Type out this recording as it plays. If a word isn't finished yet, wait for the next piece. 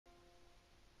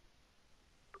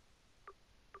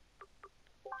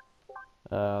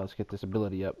Let's get this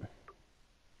ability up.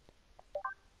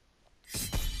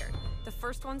 The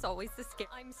first one's always the scare.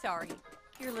 I'm sorry.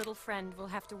 Your little friend will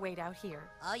have to wait out here.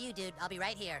 Oh, you dude. I'll be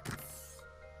right here.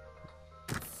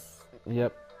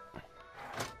 Yep.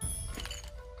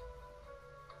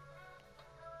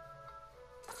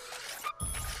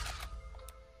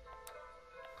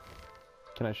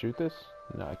 Can I shoot this?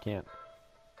 No, I can't.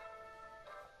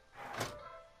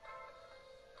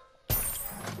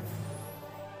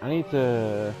 I need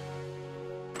to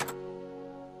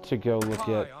go look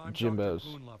at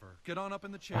Jimbo's. Get on up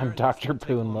in the chair. I'm Dr.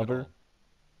 Poon Lover.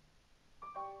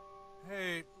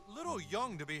 Hey, little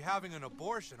young to be having an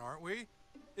abortion, aren't we?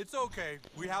 It's okay.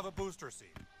 We have a booster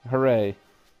seat. Hooray.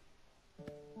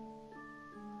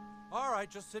 All right,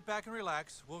 just sit back and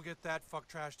relax. We'll get that fuck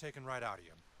trash taken right out of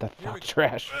you. The fuck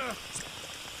trash.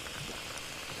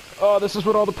 Oh, this is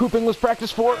what all the pooping was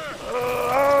practiced for.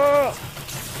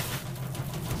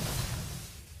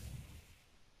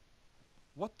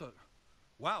 What the?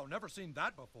 Wow, never seen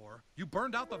that before. You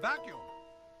burned out the vacuum.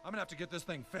 I'm gonna have to get this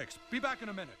thing fixed. Be back in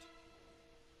a minute.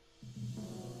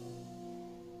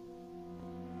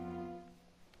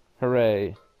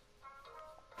 Hooray.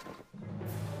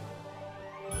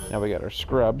 Now we got our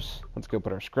scrubs. Let's go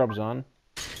put our scrubs on.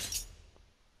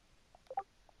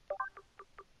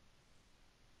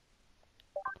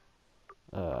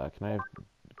 Can I have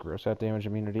gross out damage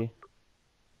immunity?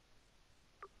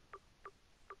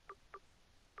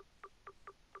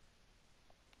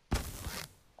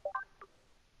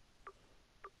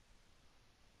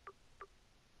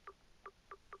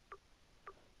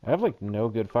 I have like no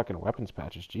good fucking weapons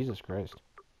patches. Jesus Christ.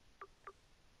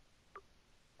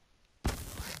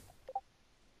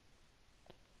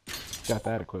 Got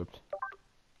that equipped.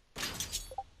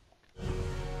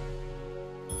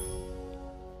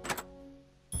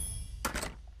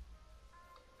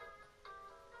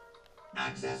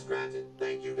 Access granted.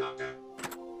 Thank you, Doctor.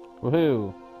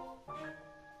 Woohoo!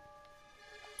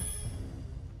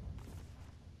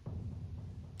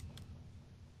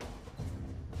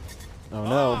 Oh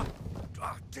no.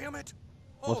 Ah, damn it.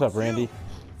 What's Oh, up, Randy? you.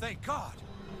 Thank God.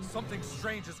 Something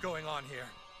strange is going on here.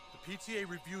 The PTA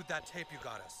reviewed that tape you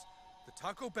got us. The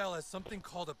Taco Bell has something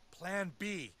called a Plan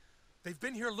B. They've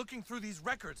been here looking through these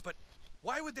records, but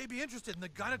why would they be interested in the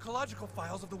gynecological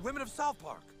files of the women of South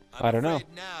Park? I don't know.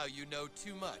 Now you know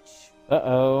too much.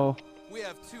 Uh-oh. We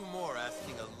have two more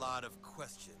asking a lot of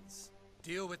questions.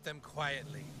 Deal with them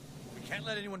quietly. We can't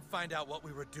let anyone find out what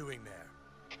we were doing there.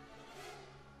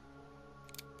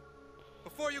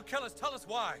 Before you kill us, tell us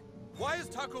why. Why is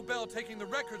Taco Bell taking the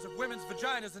records of women's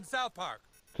vaginas in South Park?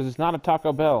 Because it's not a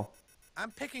Taco Bell.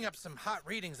 I'm picking up some hot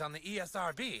readings on the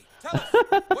ESRB. Tell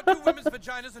us, what do women's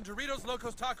vaginas and Doritos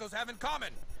Locos Tacos have in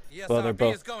common? ESRB Well, they're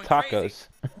both is going tacos.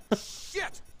 crazy.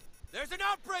 Shit! There's an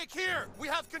outbreak here! We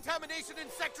have contamination in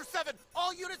Sector 7!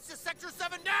 All units to Sector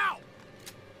 7 now!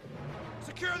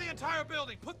 Secure the entire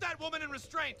building! Put that woman in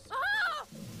restraints! Ah!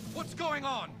 What's going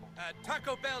on?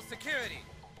 Taco Bell security.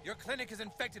 Your clinic is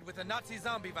infected with the Nazi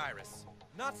zombie virus.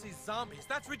 Nazi zombies?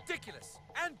 That's ridiculous!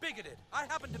 And bigoted! I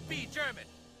happen to be German.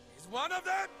 He's one of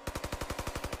them!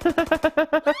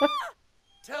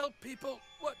 Tell people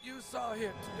what you saw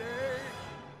here today.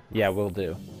 Yeah, we'll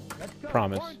do.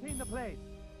 Promise. Quarantine the place.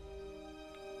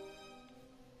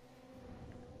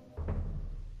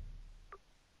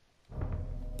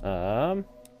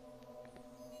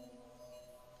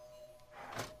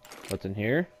 What's in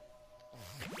here?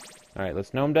 Alright,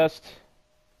 let's gnome dust.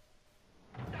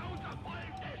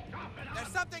 There's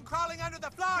something crawling under the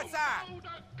floor, sir!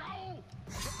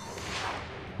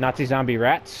 Nazi zombie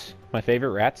rats. My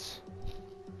favorite rats.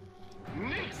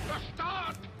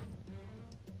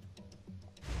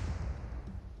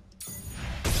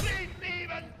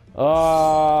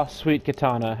 Oh, sweet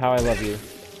katana. How I love you.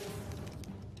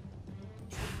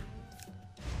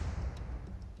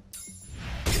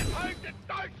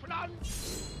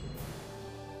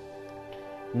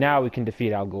 Now we can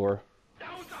defeat Al Gore.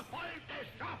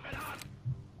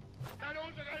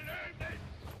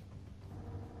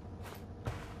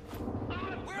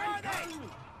 Where are they?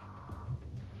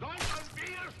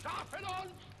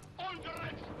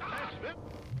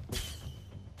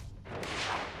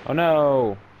 Oh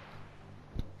no!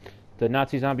 The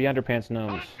Nazi zombie underpants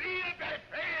gnomes.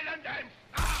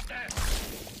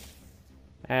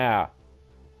 Ah.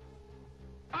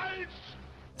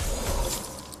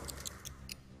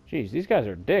 Jeez, these guys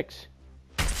are dicks.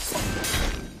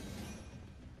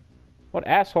 What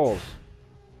assholes?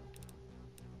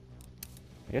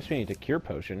 I guess we need a cure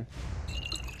potion.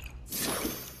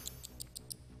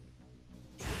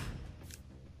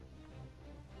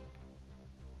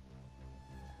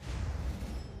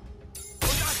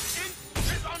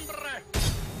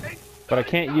 But I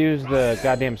can't use the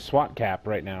goddamn SWAT cap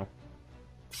right now.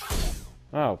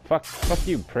 Oh, fuck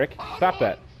you, prick. Stop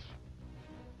that.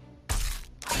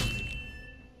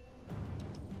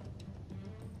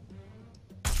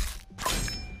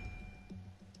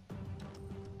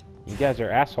 You guys are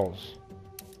assholes.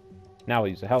 Now we'll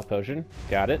use a health potion.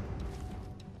 Got it.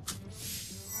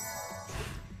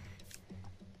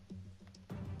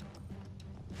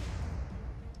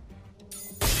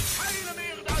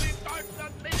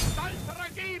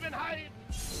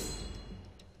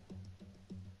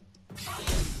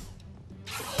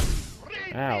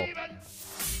 Ow.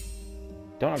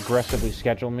 Don't aggressively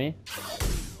schedule me.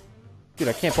 Dude,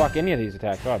 I can't block any of these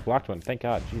attacks. Oh, I blocked one. Thank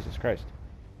God. Jesus Christ.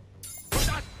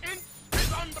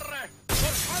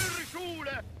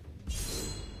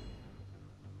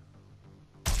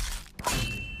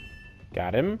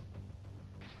 Got him.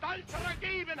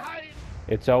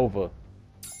 It's over.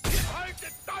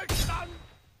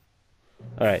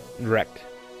 Alright, wrecked.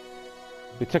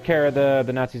 We took care of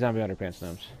the Nazi zombie underpants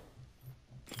gnomes.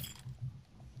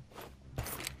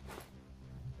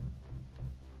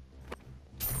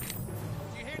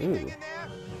 Ooh.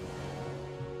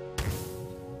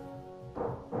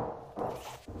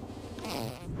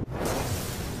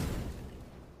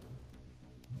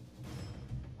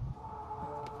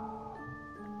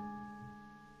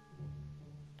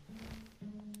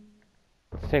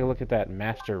 Let's take a look at that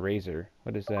Master Razor.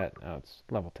 What is that? Oh, it's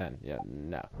level 10. Yeah,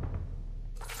 no.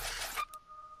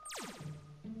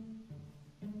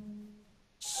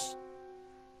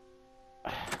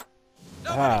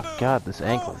 Ah, God, this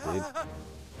ankle, dude.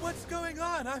 What's going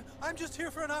on? I'm just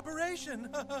here for an operation.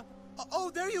 Oh,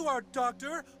 there you are,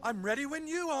 Doctor. I'm ready when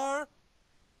you are.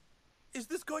 Is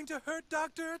this going to hurt,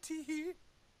 Doctor? Teehee?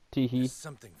 Teehee. There's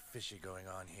something fishy going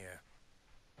on here.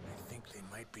 I think they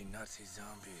might be Nazi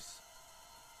zombies.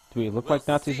 Do we look like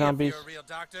Nazi zombies? If you're a real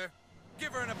doctor.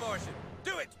 Give her an abortion.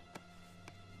 Do it.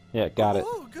 Yeah, got it.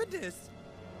 Oh, goodness.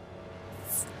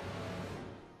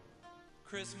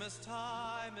 Christmas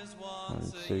time is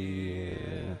once Once a a year.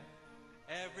 year.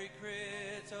 Every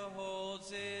critter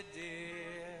holds it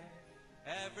dear.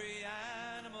 Every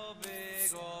animal,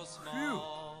 big or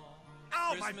small.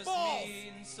 Ow, my Christmas balls!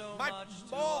 means so My much to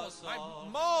balls! us My all.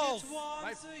 malls! It's My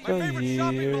once a favorite year.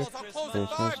 shopping malls! I'll close at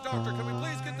Christmas 5, Doctor. Can we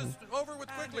please get this over with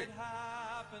quickly? And it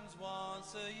happens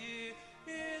once a year.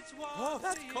 It's once Oh,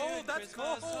 that's a year cold, at that's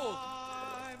Christmas cold.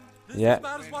 time. This Yeah. is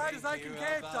about as wide as I can Hear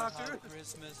cave, about Doctor. how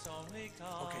Christmas only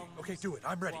comes Okay, do it.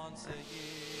 I'm ready. once a year.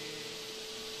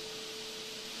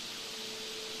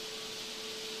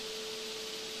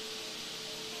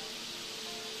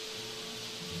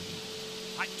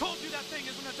 I told you that thing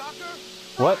isn't a doctor.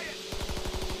 What?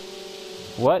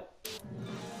 What?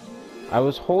 I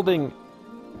was holding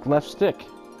left stick.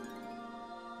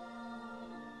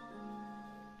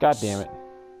 God damn it.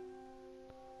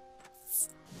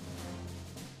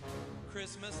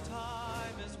 Christmas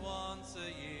time is once a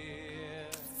year.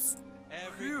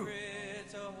 Every Phew.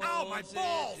 critter Ow, my holds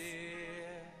balls! it dear.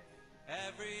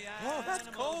 Every Oh, that's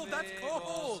animal, cold, that's big or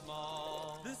cold.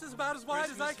 small. This is about as wide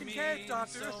as I can Christmas cave, means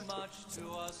Doctor. so much to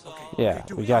us all. Yeah,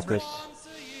 do we it. got I'm ready. this. Once a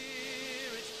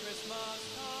year, it's Christmas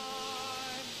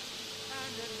time,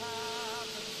 and it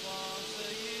happens once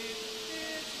a year.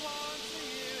 It's once a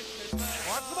year, it's Christmas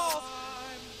Watch the balls.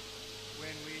 time,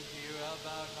 when we hear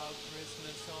about how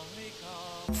Christmas only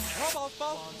comes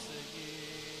Balls. once a year.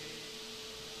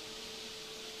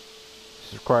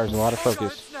 This requires a lot of Oh, God,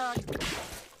 focus. it's snagged.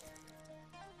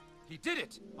 He did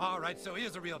it. All right, so he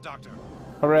is a real doctor.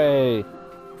 Hooray!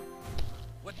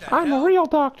 What the I'm hell? a real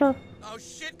doctor. Oh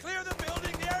shit! Clear the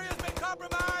building. The area's been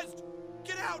compromised.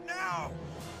 Get out now.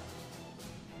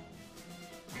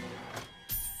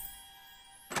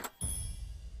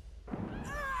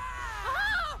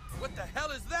 What the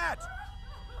hell is that?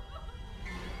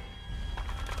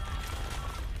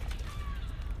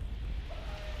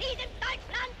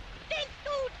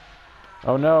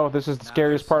 Oh no, this is the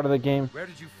scariest part of the game. Where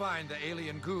did you find the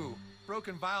alien goo?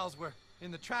 Broken vials were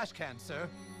in the trash can, sir.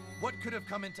 What could have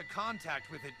come into contact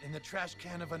with it in the trash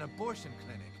can of an abortion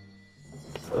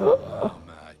clinic? Oh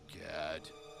my god.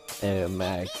 Oh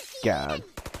my God.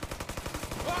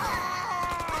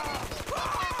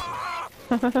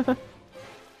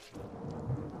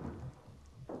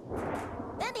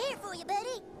 I'm here for you,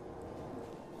 buddy.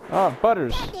 Oh,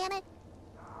 Butters. God damn it.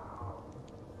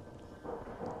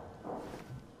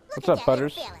 What's up,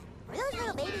 Butters? Are those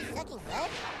little babies sucking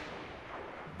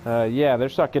blood? Yeah, they're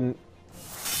sucking.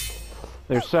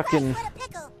 They're sucking. What a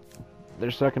pickle.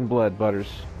 They're sucking blood, Butters.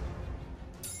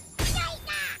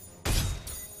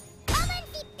 Kommen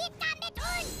Sie bitte mit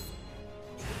uns.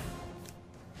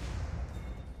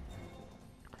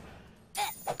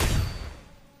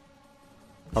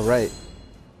 Alright.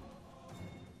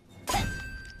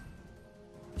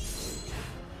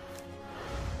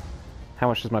 How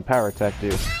much does my power attack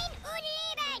do?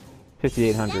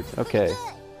 5,800. Okay.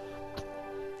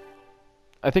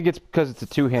 I think it's because it's a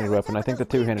two-handed weapon. I think the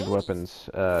two-handed weapons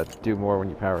do more when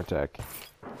you power attack.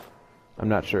 I'm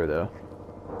not sure though.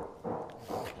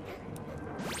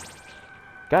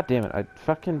 God damn it! I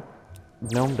fucking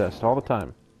gnome dust all the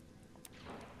time.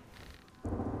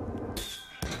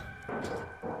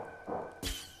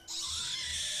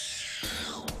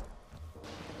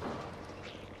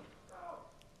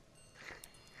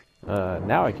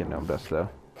 Now I can gnome dust though.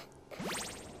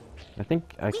 I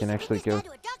think I can actually go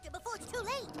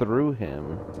through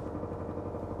him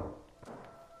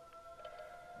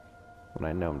when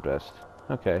I gnome dust.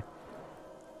 Okay.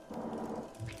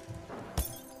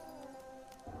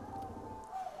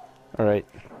 Alright.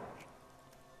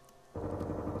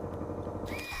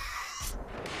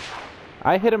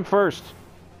 I hit him first.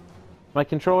 My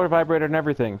controller vibrated and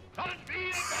everything.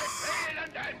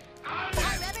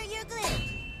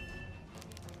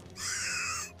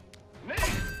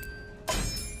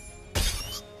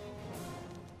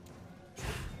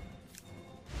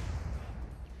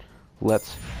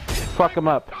 Let's fuck him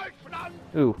up.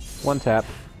 Ooh, one tap.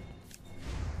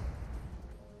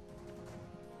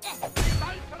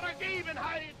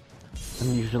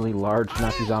 Unusually large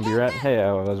Nazi zombie rat. Hey,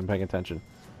 I wasn't paying attention.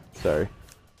 Sorry.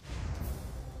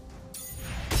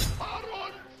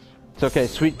 It's okay,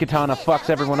 sweet katana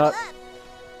fucks everyone up.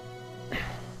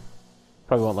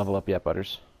 Probably won't level up yet,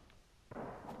 Butters.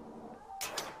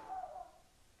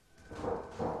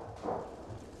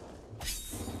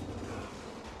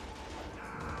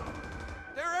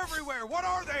 They're everywhere. What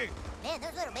are they? Man,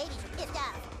 those little babies are pissed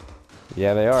off.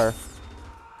 Yeah, they are.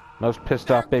 Most pissed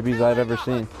off babies I've ever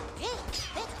seen.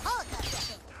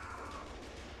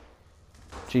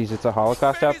 Jeez, it's a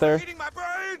Holocaust out there? Eating my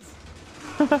brains.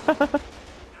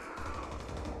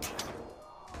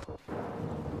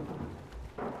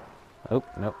 Oh,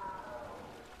 nope.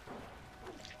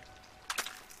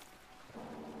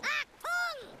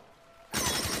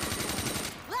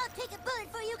 Well, I'll take a bullet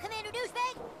for you, Commander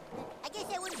Douchebag. I guess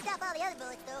that wouldn't stop all the other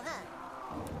bullets, though, huh?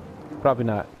 Probably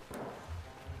not.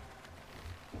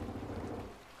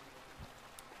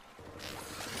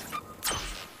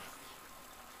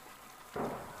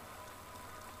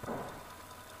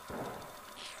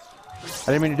 I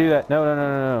didn't mean to do that. No, no, no,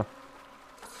 no, no.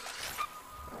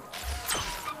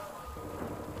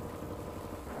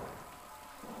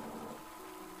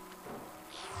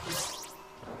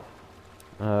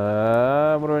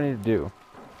 What do I need to do?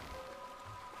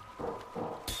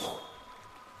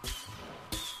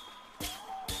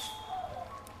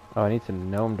 Oh, I need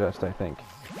some gnome dust, I think.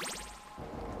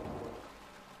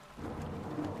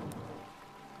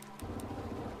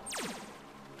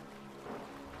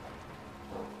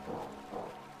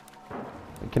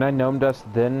 Can I gnome dust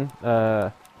then,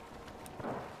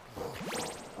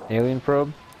 alien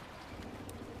probe?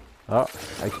 Oh,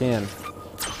 I can.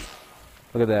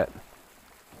 Look at that.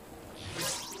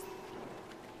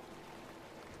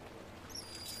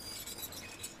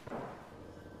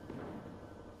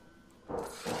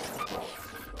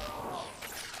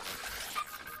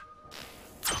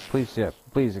 Please, yeah,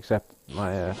 please accept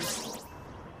my,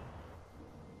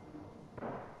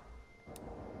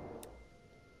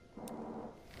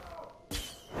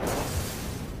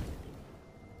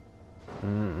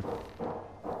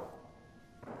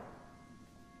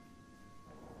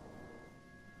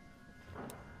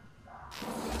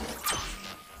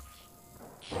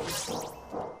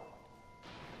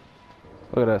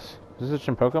 Look at us. Is this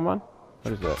a Pokemon?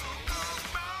 What is that?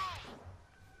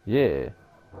 Yeah.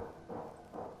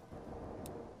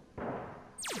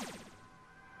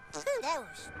 That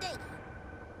was stinky.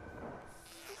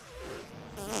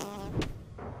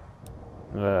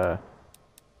 Well,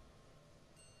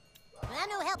 I'm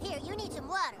no help here. You need some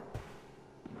water.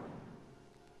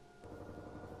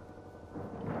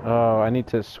 Oh, I need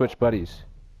to switch buddies.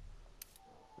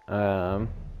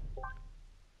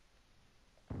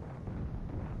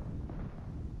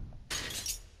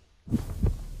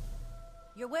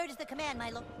 Your word is the command, my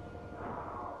lord.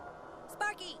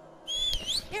 Sparky!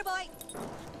 Here, boy!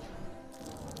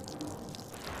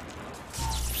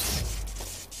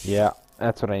 Yeah,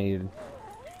 that's what I needed.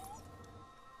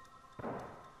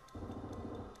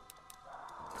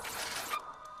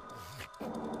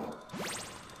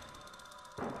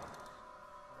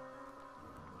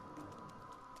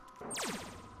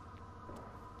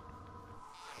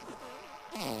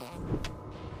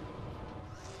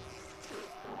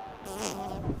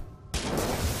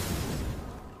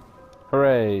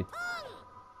 Hooray.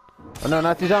 Oh no,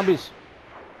 not these zombies.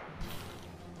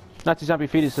 Nazi zombie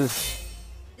fetuses.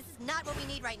 This is not what we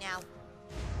need right now.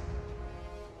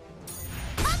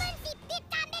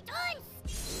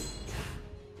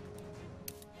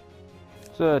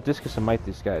 Let's discus and might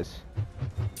these guys.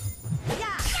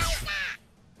 Yeah.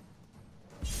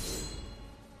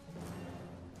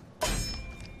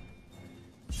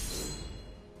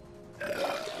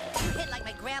 You hit like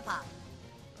my grandpa.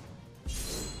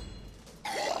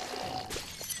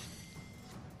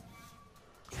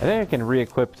 I think I can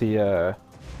re-equip the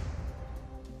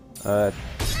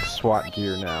SWAT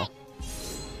gear now.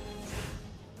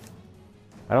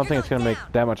 I don't think it's gonna make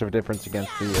that much of a difference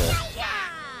against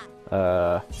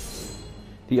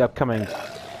the upcoming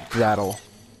battle.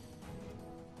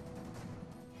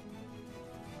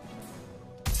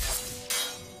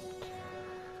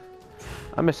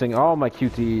 I'm missing all my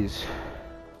QTs.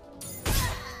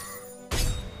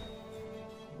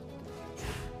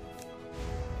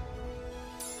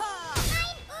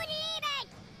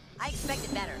 I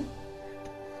expected better.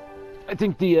 I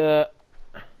think the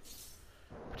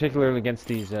particularly against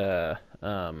these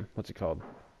what's it called?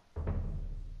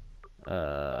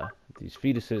 These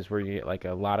fetuses where you get like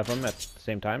a lot of them at the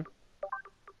same time.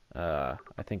 I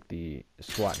think the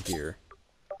SWAT gear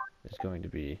is going to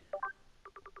be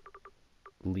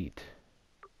elite.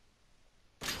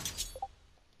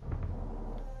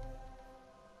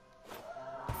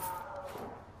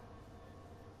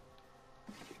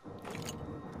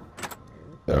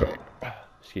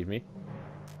 Excuse me.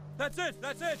 That's it!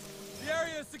 That's it! The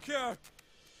area is secure!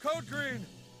 Code green!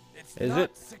 It's Is not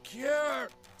it? secure!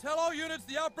 Tell all units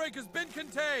the outbreak has been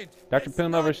contained! Dr. It's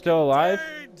Pimlover's not still alive?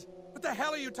 contained! What the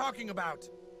hell are you talking about?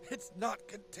 It's not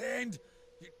contained!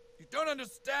 You don't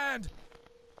understand!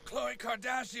 Khloe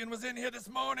Kardashian was in here this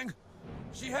morning.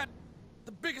 She had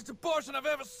the biggest abortion I've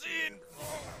ever seen!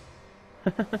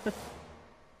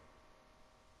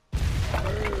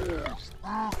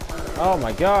 Oh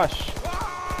my gosh!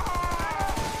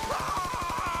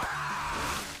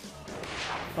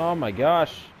 Oh my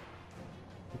gosh!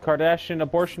 The Kardashian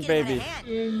abortion Get out of baby.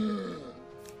 hand.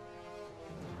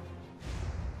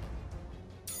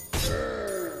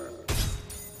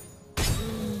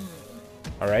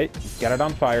 All right, got it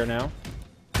on fire now.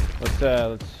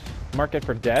 Let's mark it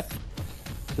for death.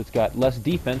 So it's got less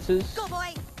defenses. Go,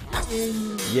 boy.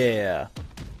 Yeah.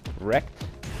 Wrecked.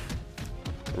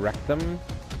 Wrecked them.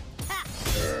 Ha.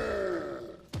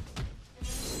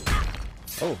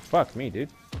 Oh, fuck me, dude.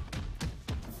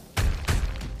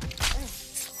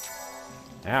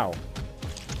 Ow.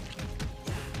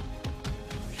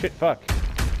 Shit, fuck.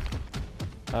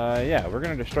 Yeah, we're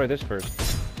gonna destroy this first.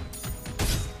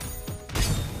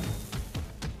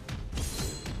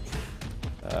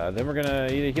 Then we're gonna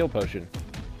eat a heal potion.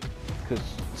 Because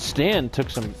Stan took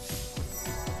some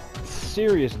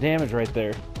serious damage right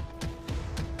there.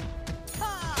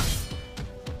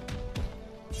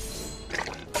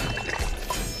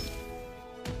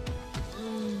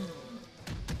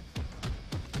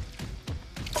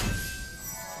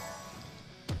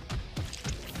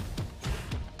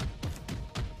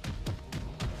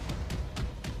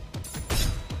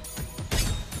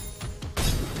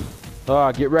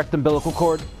 Get wrecked, umbilical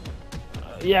cord.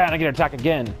 Yeah, and I get an attack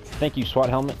again. Thank you, SWAT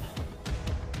helmet.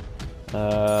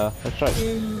 Let's try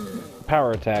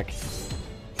power attack.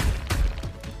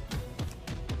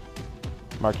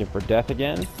 Mark him for death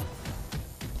again.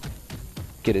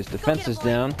 Get his defenses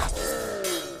down.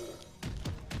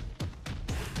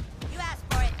 You asked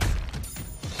for it.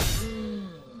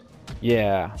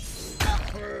 Yeah.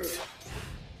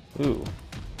 Ooh.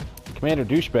 Commander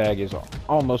Douchebag is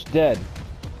almost dead.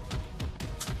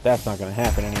 That's not gonna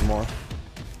happen anymore.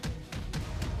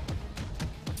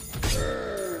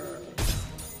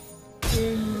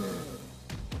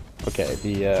 Okay,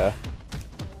 the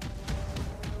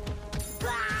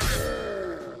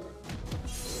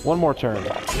one more turn.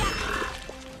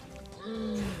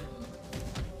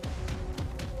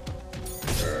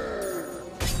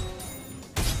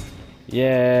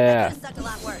 Yeah. That sucked a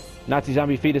lot worse. Nazi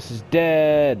zombie fetus is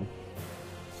dead.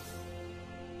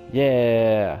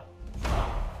 Yeah.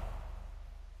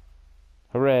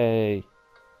 Hooray.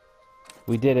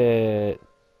 We did it.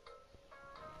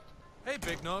 Hey,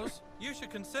 Big Nose, you should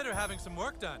consider having some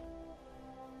work done.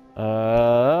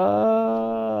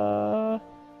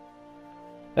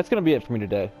 That's gonna be it for me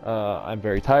today. I'm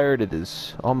very tired. It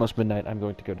is almost midnight. I'm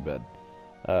going to go to bed.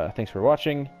 Thanks for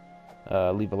watching.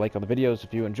 Leave a like on the videos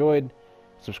if you enjoyed.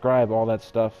 Subscribe, all that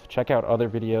stuff. Check out other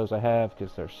videos I have,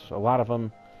 because there's a lot of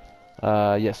them.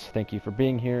 Yes, thank you for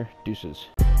being here. Deuces.